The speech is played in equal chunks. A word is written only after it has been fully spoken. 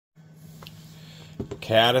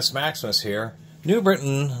Catus Maximus here. New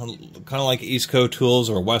Britain, kind of like East Coast Tools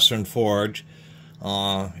or Western Forge.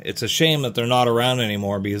 It's a shame that they're not around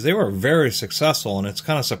anymore because they were very successful, and it's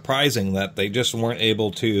kind of surprising that they just weren't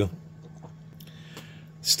able to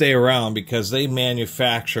stay around because they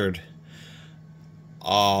manufactured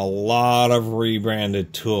a lot of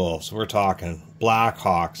rebranded tools. We're talking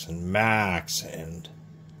Blackhawks and Max and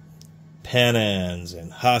Pennons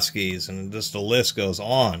and Huskies, and just the list goes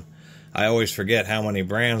on. I always forget how many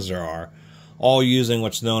brands there are, all using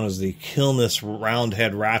what's known as the Catus round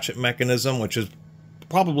head ratchet mechanism, which is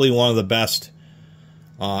probably one of the best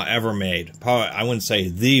ever made. Probably, I wouldn't say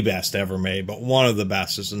the best ever made, but one of the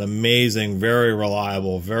best. It's an amazing, very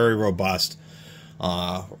reliable, very robust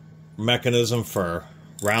mechanism for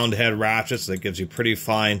round head ratchets that gives you pretty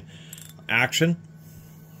fine action.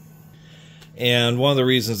 And one of the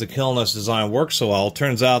reasons the Catus design works so well,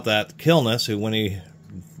 turns out that Catus, who when he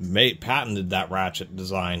patented that ratchet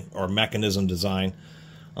design or mechanism design,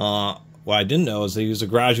 what I didn't know is he was a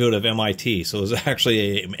graduate of MIT, so it was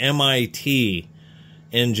actually a MIT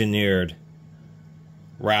engineered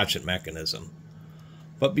ratchet mechanism.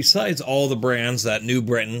 But besides all the brands that New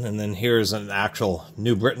Britain, and then here's an actual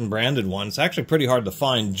New Britain branded one, it's actually pretty hard to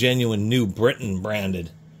find genuine New Britain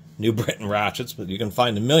branded New Britain ratchets, but you can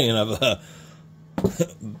find a million of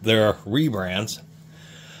their rebrands.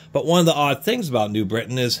 But one of the odd things about New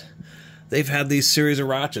Britain is they've had these series of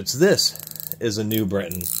ratchets. This is a New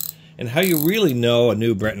Britain. And how you really know a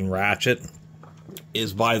New Britain ratchet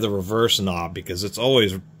is by the reverse knob, because it's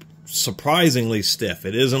always surprisingly stiff.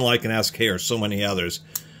 It isn't like an SK or so many others.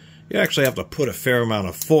 You actually have to put a fair amount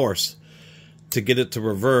of force to get it to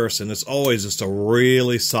reverse, and it's always just a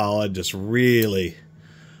really solid, just really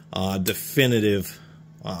definitive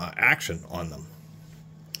action on them.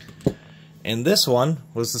 And this one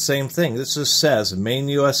was the same thing. This just says Maine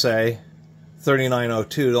USA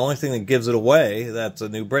 3902. The only thing that gives it away that's a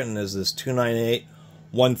New Britain is this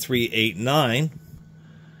 298-1389.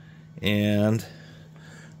 And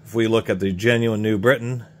if we look at the genuine New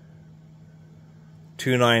Britain,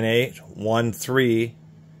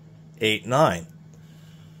 298-1389.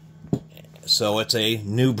 So it's a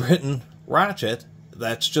New Britain ratchet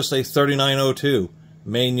that's just a 3902,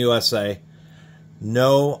 Maine USA.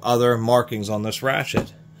 No other markings on this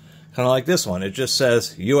ratchet. Kind of like this one. It just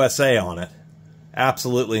says USA on it.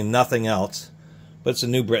 Absolutely nothing else. But it's a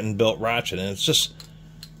New Britain built ratchet, and it's just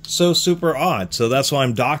so super odd. So that's why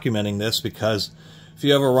I'm documenting this, because if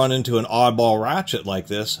you ever run into an oddball ratchet like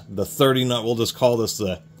this, the 39, we'll just call this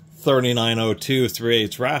the 3902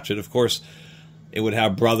 3/8 ratchet. Of course, it would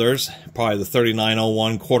have brothers, probably the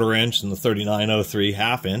 3901 1/4 inch and the 3903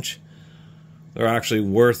 1/2 inch. They're actually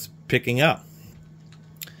worth picking up.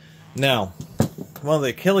 Now, one of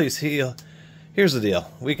the Achilles heel, here's the deal.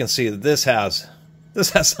 We can see that this has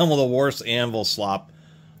some of the worst anvil slop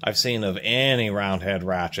I've seen of any round head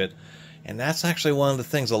ratchet. And that's actually one of the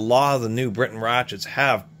things a lot of the New Britain ratchets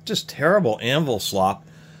have, just terrible anvil slop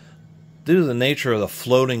due to the nature of the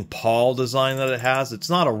floating pawl design that it has. It's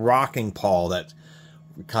not a rocking pawl that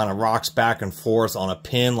kind of rocks back and forth on a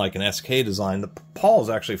pin like an SK design. The pawl is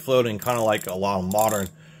actually floating kind of like a lot of modern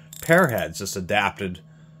pair heads, just adapted,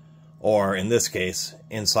 or in this case,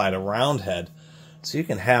 inside a round head. So you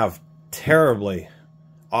can have terribly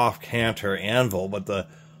off-canter anvil, but the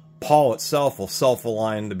pawl itself will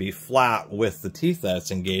self-align to be flat with the teeth that it's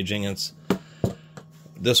engaging. It's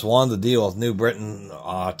this one, the deal with New Britain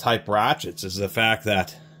type ratchets is the fact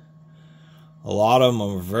that a lot of them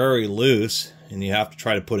are very loose, and you have to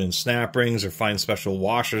try to put in snap rings or find special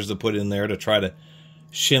washers to put in there to try to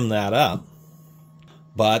shim that up.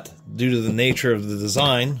 But due to the nature of the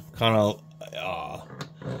design, kind of,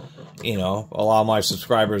 you know, a lot of my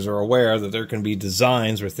subscribers are aware that there can be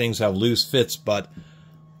designs where things have loose fits, but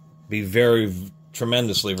be very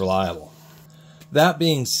tremendously reliable. That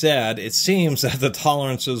being said, it seems that the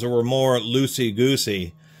tolerances were more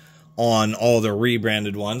loosey-goosey on all the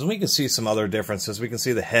rebranded ones. And we can see some other differences. We can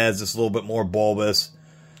see the heads is a little bit more bulbous.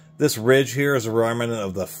 This ridge here is a remnant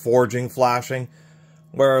of the forging flashing,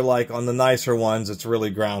 where like on the nicer ones it's really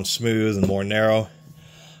ground smooth and more narrow.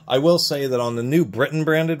 I will say that on the New Britain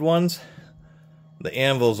branded ones, the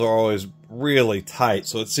anvils are always really tight,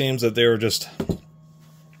 so it seems that they were just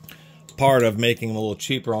part of making them a little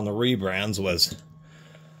cheaper on the rebrands was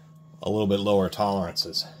a little bit lower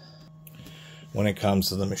tolerances. When it comes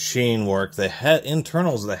to the machine work, the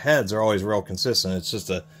internals of the heads are always real consistent. It's just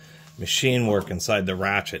a machine work inside the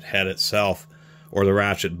ratchet head itself, or the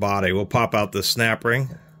ratchet body. We'll pop out this snap ring.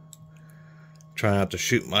 Try not to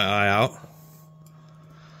shoot my eye out.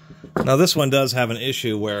 Now this one does have an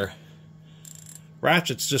issue where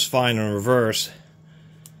ratchet's just fine in reverse,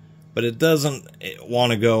 but it doesn't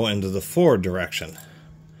want to go into the forward direction.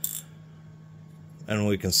 And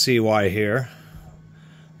we can see why here.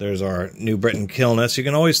 There's our New Britain Killness. You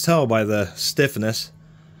can always tell by the stiffness.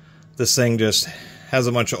 This thing just has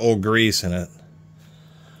a bunch of old grease in it.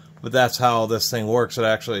 But that's how this thing works. It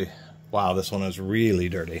actually, wow, this one is really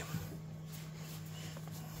dirty.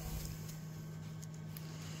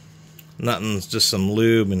 Nothing's just some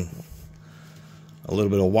lube and a little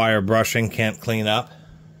bit of wire brushing, can't clean up.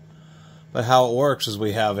 But how it works is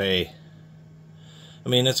we have I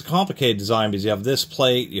mean, it's a complicated design because you have this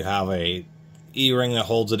plate, you have a E-ring that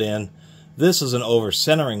holds it in. This is an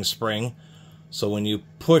over-centering spring, so when you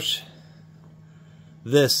push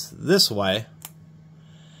this way,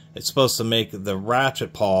 it's supposed to make the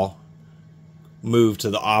ratchet pawl move to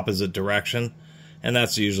the opposite direction. And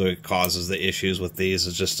that's usually what causes the issues with these.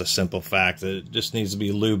 It's just a simple fact that it just needs to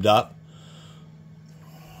be lubed up.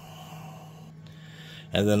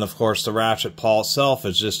 And then, of course, the ratchet pawl itself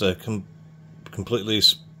is just a completely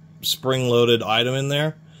spring-loaded item in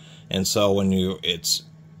there. And so when it's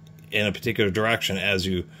in a particular direction, as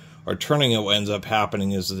you are turning it, what ends up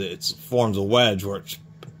happening is that it forms a wedge where it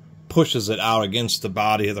pushes it out against the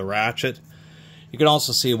body of the ratchet. You can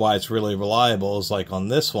also see why it's really reliable is like on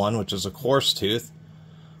this one, which is a coarse tooth.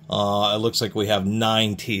 It looks like we have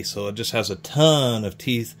 9 teeth, so it just has a ton of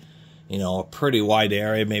teeth, you know, a pretty wide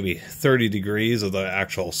area, maybe 30 degrees of the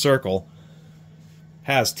actual circle,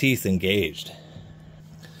 has teeth engaged.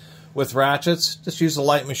 With ratchets, just use a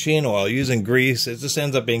light machine oil. Using grease, it just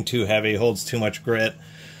ends up being too heavy, holds too much grit.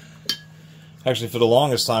 Actually, for the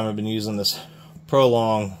longest time, I've been using this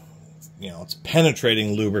Prolong, you know, it's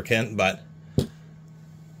penetrating lubricant, but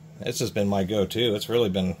it's just been my go-to. It's really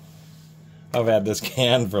been, I've had this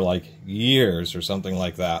can for like years or something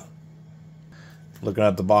like that. Looking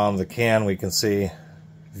at the bottom of the can, we can see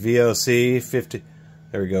VOC 50,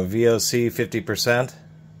 there we go, VOC 50%.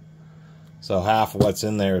 So half of what's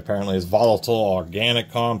in there apparently is volatile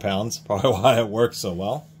organic compounds, probably why it works so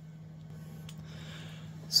well.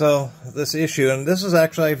 So this issue, and this is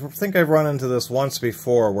actually, I think I've run into this once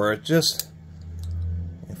before, where it just,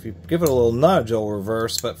 if you give it a little nudge, it'll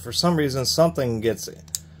reverse, but for some reason something gets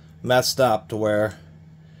messed up to where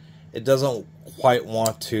it doesn't quite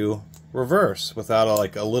want to reverse without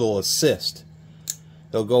a little assist.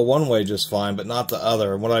 It'll go one way just fine, but not the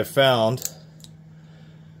other. And what I found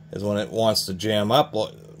is when it wants to jam up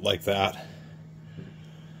like that,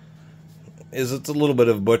 is it's a little bit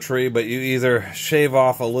of butchery, but you either shave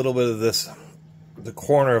off a little bit of this, the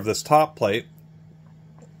corner of this top plate,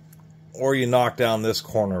 or you knock down this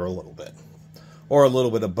corner a little bit, or a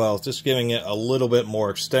little bit of both, just giving it a little bit more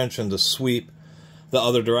extension to sweep the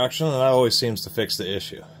other direction, and that always seems to fix the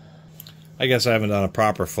issue. I guess I haven't done a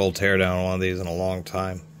proper full teardown on one of these in a long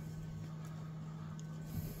time.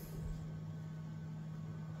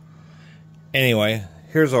 Anyway,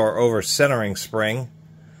 here's our over-centering spring.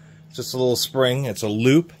 It's just a little spring, it's a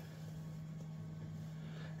loop,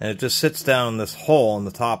 and it just sits down in this hole in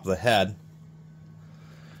the top of the head.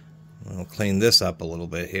 I'll clean this up a little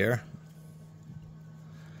bit here.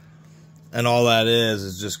 And all that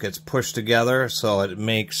is just gets pushed together, so it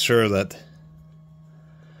makes sure that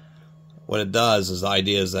what it does is the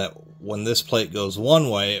idea is that when this plate goes one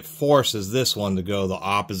way, it forces this one to go the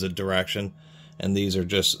opposite direction, and these are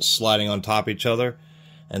just sliding on top of each other,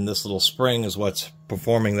 and this little spring is what's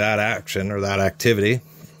performing that action or that activity.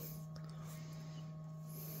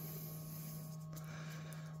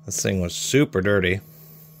 This thing was super dirty.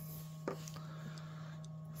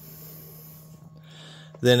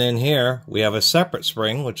 Then in here we have a separate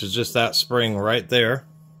spring, which is just that spring right there.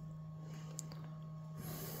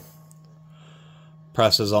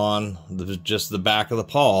 Presses on just the back of the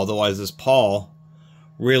pawl. Otherwise this pawl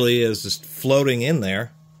really is just floating in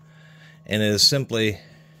there, and it is simply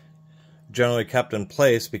generally kept in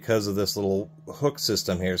place because of this little hook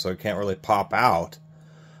system here, so it can't really pop out.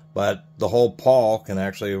 But the whole pawl can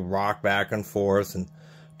actually rock back and forth and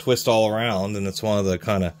twist all around, and it's one of the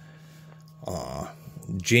kind of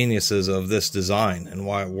geniuses of this design and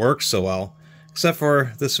why it works so well, except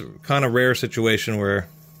for this kind of rare situation where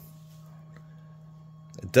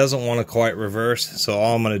it doesn't want to quite reverse. So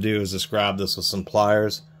all I'm going to do is just grab this with some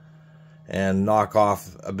pliers and knock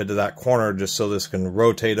off a bit of that corner just so this can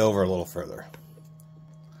rotate over a little further.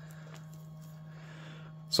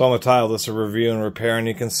 So I'm going to title this a review and repair, and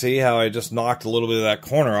you can see how I just knocked a little bit of that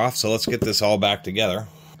corner off. So let's get this all back together.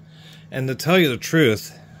 And to tell you the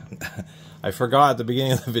truth, I forgot at the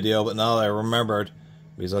beginning of the video, but now that I remembered,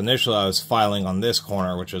 because initially I was filing on this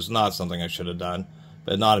corner, which was not something I should have done,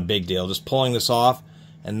 but not a big deal. Just pulling this off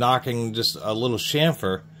and knocking just a little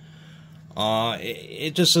chamfer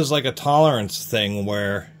It just is like a tolerance thing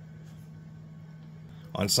where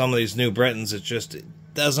on some of these New Britons it just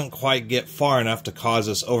doesn't quite get far enough to cause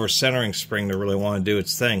this over-centering spring to really want to do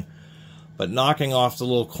its thing. But knocking off the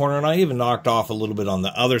little corner, and I even knocked off a little bit on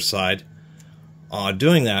the other side,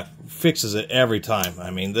 doing that fixes it every time.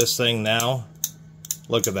 I mean, this thing now,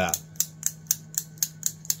 look at that.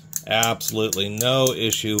 Absolutely no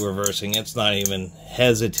issue reversing. It's not even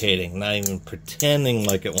hesitating, not even pretending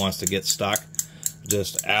like it wants to get stuck.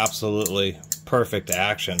 Just absolutely perfect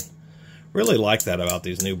action. Really like that about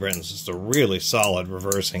these New Britons. Just a really solid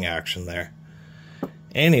reversing action there.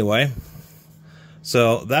 Anyway,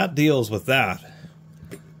 so that deals with that.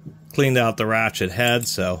 Cleaned out the ratchet head,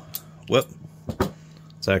 so whoop.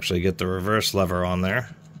 Let's actually get the reverse lever on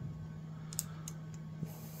there.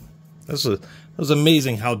 This was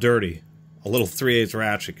amazing how dirty a little 3/8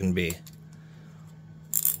 ratchet can be.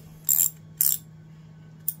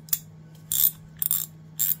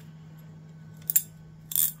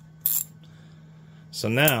 So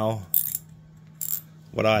now,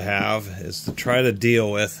 what I have is to try to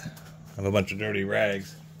deal with, I have a bunch of dirty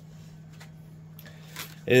rags,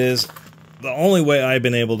 is the only way I've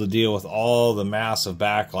been able to deal with all the massive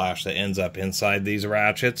backlash that ends up inside these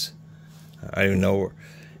ratchets, I don't know,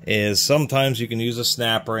 is sometimes you can use a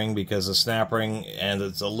snap ring because a snap ring and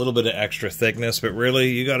it's a little bit of extra thickness, but really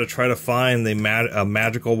you got to try to find a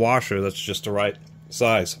magical washer that's just the right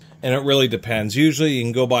size. And it really depends. Usually you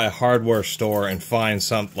can go by a hardware store and find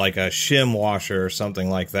something like a shim washer or something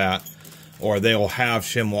like that, or they will have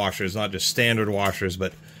shim washers, not just standard washers,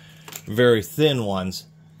 but very thin ones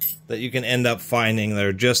that you can end up finding that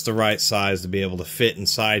are just the right size to be able to fit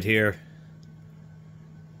inside here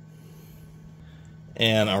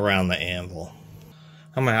and around the anvil.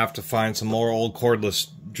 I'm going to have to find some more old cordless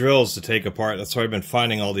drills to take apart. That's why I've been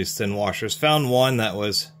finding all these thin washers. Found one that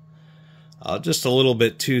was just a little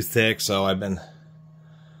bit too thick, so I've been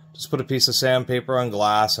just put a piece of sandpaper on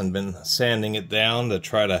glass and been sanding it down to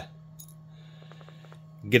try to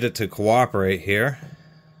get it to cooperate here.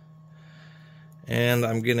 And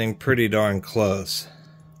I'm getting pretty darn close.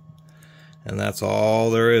 And that's all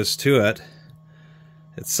there is to it.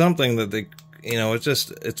 It's something that they, you know,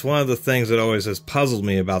 it's one of the things that always has puzzled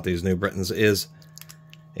me about these New Britons is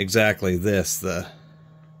exactly this, the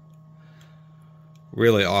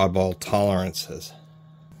really oddball tolerances.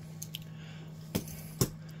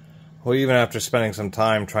 Well, even after spending some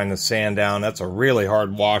time trying to sand down, that's a really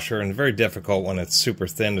hard washer and very difficult when it's super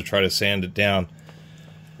thin to try to sand it down.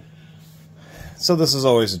 So this is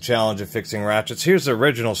always a challenge of fixing ratchets. Here's the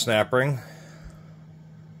original snap ring.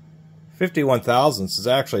 51 thousandths is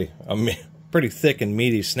actually a pretty thick and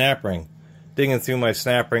meaty snap ring. Digging through my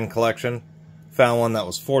snap ring collection, found one that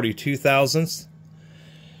was 42 thousandths.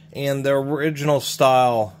 And the original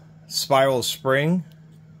style spiral spring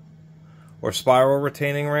or spiral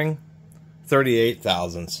retaining ring, 38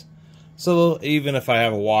 thousandths. So even if I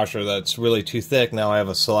have a washer that's really too thick, now I have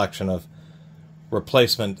a selection of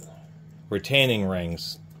replacement retaining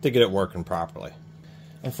rings to get it working properly.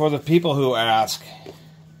 And for the people who ask,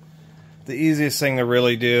 the easiest thing to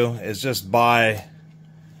really do is just buy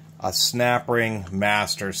a snap ring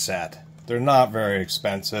master set. They're not very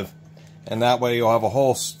expensive, and that way you'll have a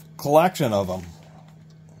whole collection of them.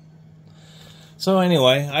 So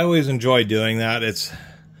anyway, I always enjoy doing that. It's,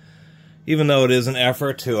 even though it is an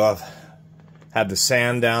effort to have had to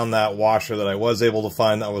sand down that washer that I was able to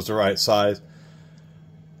find that was the right size,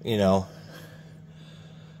 you know,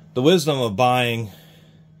 the wisdom of buying,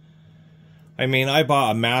 I mean, I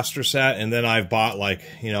bought a master set, and then I've bought, like,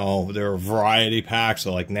 you know, there are variety packs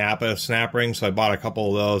of like Napa snap rings, so I bought a couple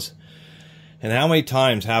of those. And how many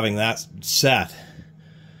times having that set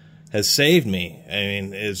has saved me. I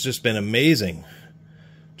mean, it's just been amazing.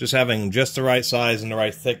 Just having just the right size and the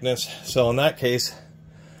right thickness. So in that case,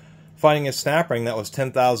 finding a snap ring that was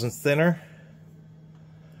 10 thousandths thinner,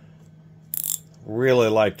 really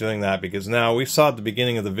like doing that, because now we saw at the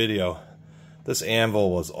beginning of the video, this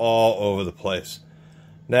anvil was all over the place.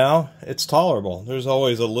 Now it's tolerable. There's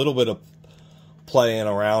always a little bit of play in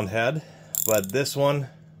a round head, but this one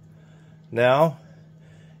now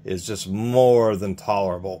is just more than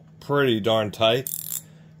tolerable. Pretty darn tight,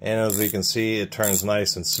 and as we can see, it turns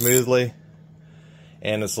nice and smoothly.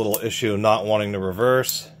 And this little issue of not wanting to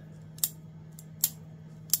reverse,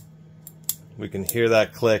 we can hear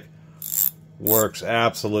that click. Works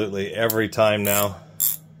absolutely every time now.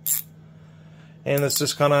 And it's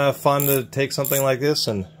just kind of fun to take something like this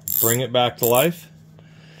and bring it back to life.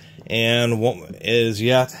 And what is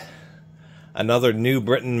yet another New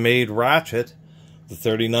Briton made ratchet, the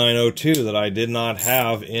 3902, that I did not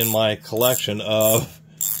have in my collection of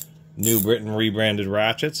New Britain rebranded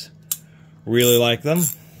ratchets. Really like them.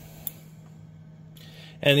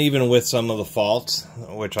 And even with some of the faults,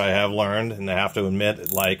 which I have learned and I have to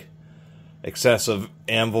admit, like excessive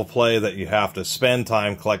anvil play that you have to spend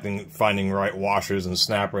time finding right washers and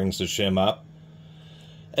snap rings to shim up.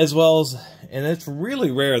 As well as, and it's really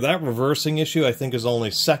rare, that reversing issue I think is only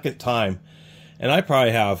second time. And I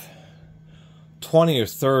probably have 20 or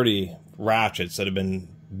 30 ratchets that have been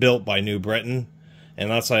built by New Britain. And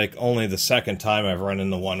that's like only the second time I've run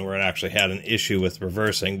into one where it actually had an issue with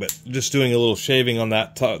reversing. But just doing a little shaving on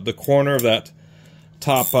that the corner of that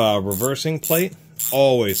top reversing plate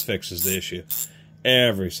always fixes the issue.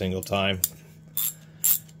 Every single time.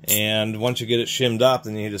 And once you get it shimmed up,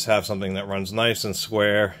 then you just have something that runs nice and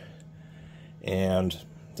square. And to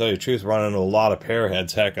tell you the truth, running into a lot of pair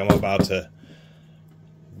heads. Heck, I'm about to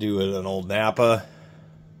do an old Napa.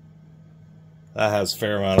 That has a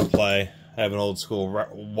fair amount of play. I have an old school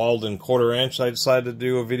Walden 1/4 inch I decided to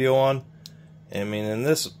do a video on. I mean, and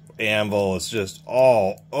this anvil is just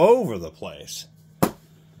all over the place.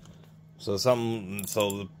 So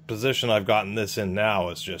the position I've gotten this in now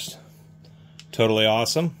is just totally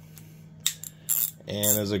awesome.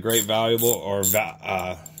 And is a great viable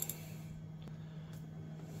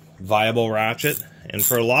ratchet. And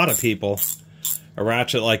for a lot of people, a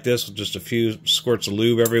ratchet like this with just a few squirts of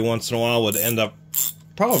lube every once in a while would end up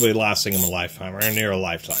probably lasting them a lifetime, or near a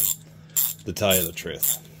lifetime, to tell you the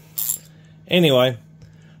truth. Anyway,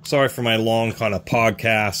 sorry for my long kind of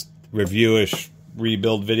podcast, review-ish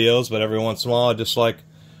rebuild videos, but every once in a while I just like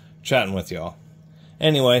chatting with y'all.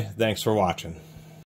 Anyway, thanks for watching.